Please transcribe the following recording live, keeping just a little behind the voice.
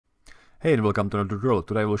Hey and welcome to another tutorial.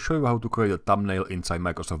 Today I will show you how to create a thumbnail inside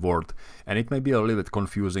Microsoft Word. And it may be a little bit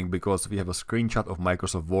confusing because we have a screenshot of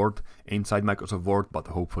Microsoft Word inside Microsoft Word, but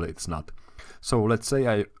hopefully it's not. So let's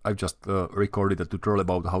say I just recorded a tutorial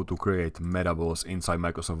about how to create metables inside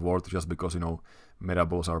Microsoft Word, just because,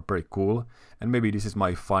 metables are pretty cool. And maybe this is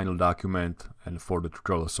my final document and for the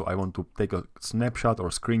tutorial. So I want to take a snapshot or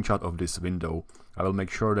screenshot of this window. I will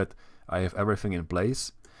make sure that I have everything in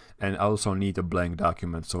place. And I also need a blank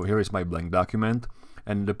document. So here is my blank document,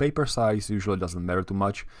 and the paper size usually doesn't matter too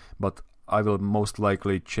much, but I will most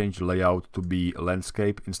likely change the layout to be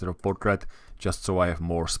landscape instead of portrait, just so I have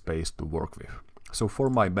more space to work with. So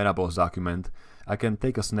for my metables document, I can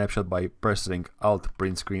take a snapshot by pressing Alt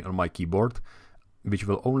print screen on my keyboard, which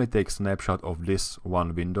will only take a snapshot of this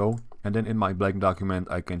one window. And then in my blank document,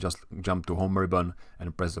 I can just jump to home ribbon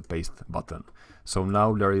and press the paste button. So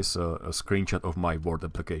now there is a screenshot of my Word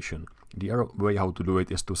application. The other way how to do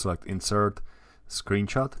it is to select Insert,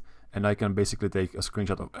 Screenshot, and I can basically take a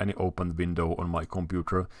screenshot of any open window on my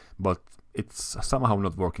computer, but it's somehow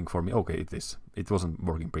not working for me. Okay, it is. It wasn't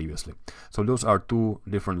working previously. So those are two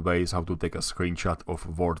different ways how to take a screenshot of a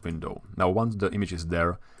Word window. Now once the image is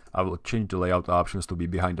there, I will change the layout options to be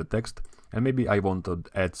behind the text, and maybe I want to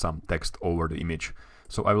add some text over the image.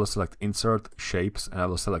 So I will select Insert, Shapes, and I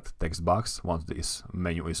will select Text Box once this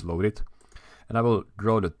menu is loaded. And I will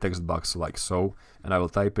draw the text box like so, and I will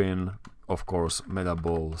type in, of course,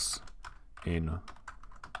 metables in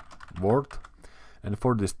Word. And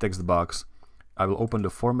for this text box, I will open the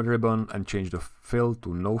Format ribbon and change the fill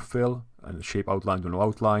to no fill and shape outline to no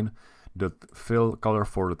outline. The fill color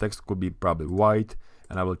for the text could be probably white,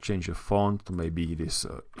 and I will change the font to maybe this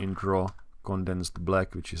intro condensed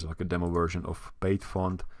black, which is like a demo version of paid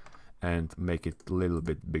font, and make it a little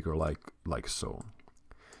bit bigger like so.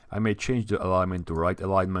 I may change the alignment to right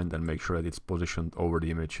alignment and make sure that it's positioned over the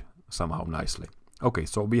image somehow nicely. Okay,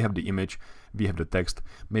 so we have the image, we have the text.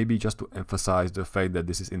 Maybe just to emphasize the fact that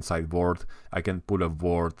this is inside Word, I can put a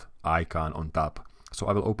Word icon on top. So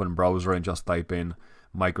I will open browser and just type in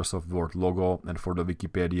Microsoft Word logo, and for the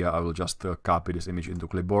Wikipedia I will just copy this image into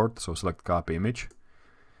clipboard. So select copy image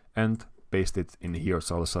and paste it in here.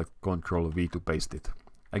 So I'll select Ctrl V to paste it.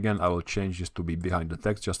 Again, I will change this to be behind the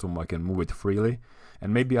text just so I can move it freely,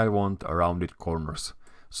 and maybe I want rounded corners.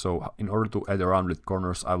 So in order to add rounded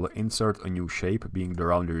corners, I will insert a new shape, being the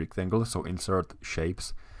rounded rectangle. So insert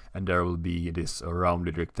shapes, and there will be this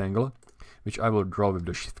rounded rectangle, which I will draw with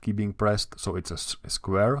the shift key being pressed. So it's a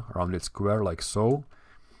square, rounded square like so.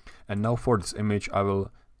 And now for this image, I will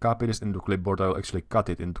copy this into clipboard. I will actually cut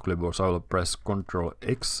it into clipboard. So I will press Ctrl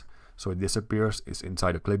X, so it disappears, it's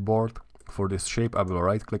inside the clipboard. For this shape, I will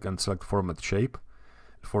right click and select Format Shape.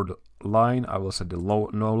 For the line, I will set the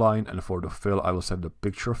no line, and for the fill, I will set the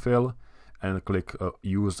picture fill and click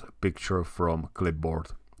Use Picture from Clipboard.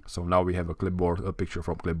 So now we have a clipboard, a picture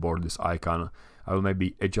from clipboard, this icon. I will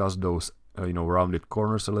maybe adjust those rounded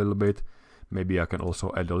corners a little bit. Maybe I can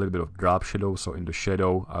also add a little bit of drop shadow. So in the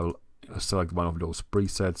shadow, I will select one of those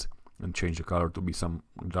presets and change the color to be some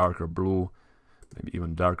darker blue, maybe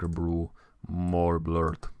even darker blue, more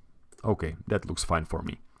blurred. Okay, that looks fine for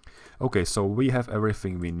me. Okay, so we have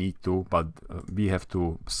everything we need to, but we have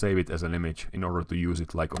to save it as an image in order to use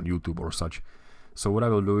it like on YouTube or such. So what I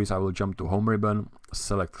will do is I will jump to home ribbon,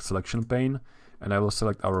 select selection pane, and I will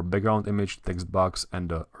select our background image, text box, and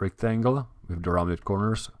the rectangle with the rounded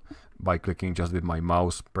corners by clicking just with my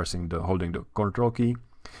mouse, holding the Ctrl key.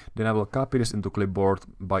 Then I will copy this into clipboard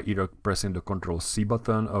by either pressing the Ctrl C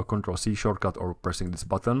button or Ctrl C shortcut, or pressing this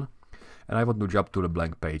button. And I want to jump to the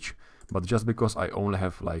blank page. But just because I only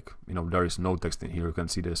have there is no text in here, you can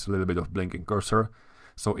see there's a little bit of blinking cursor.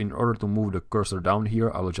 So in order to move the cursor down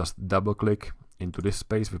here, I will just double click into this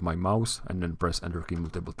space with my mouse and then press Enter key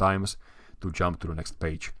multiple times to jump to the next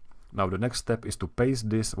page. Now the next step is to paste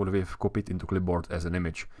this what we've copied into clipboard as an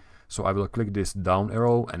image. So I will click this down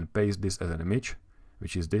arrow and paste this as an image,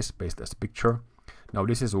 which is this, paste as picture. Now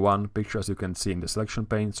this is one picture, as you can see in the selection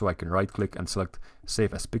pane, so I can right click and select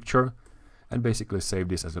Save as Picture, and basically save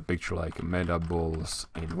this as a picture like metables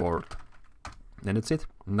in Word. And that's it.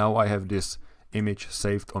 Now I have this image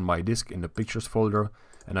saved on my disk in the pictures folder,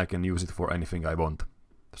 and I can use it for anything I want.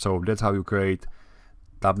 So that's how you create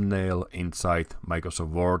thumbnail inside Microsoft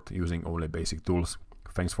Word using only basic tools.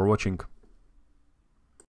 Thanks for watching.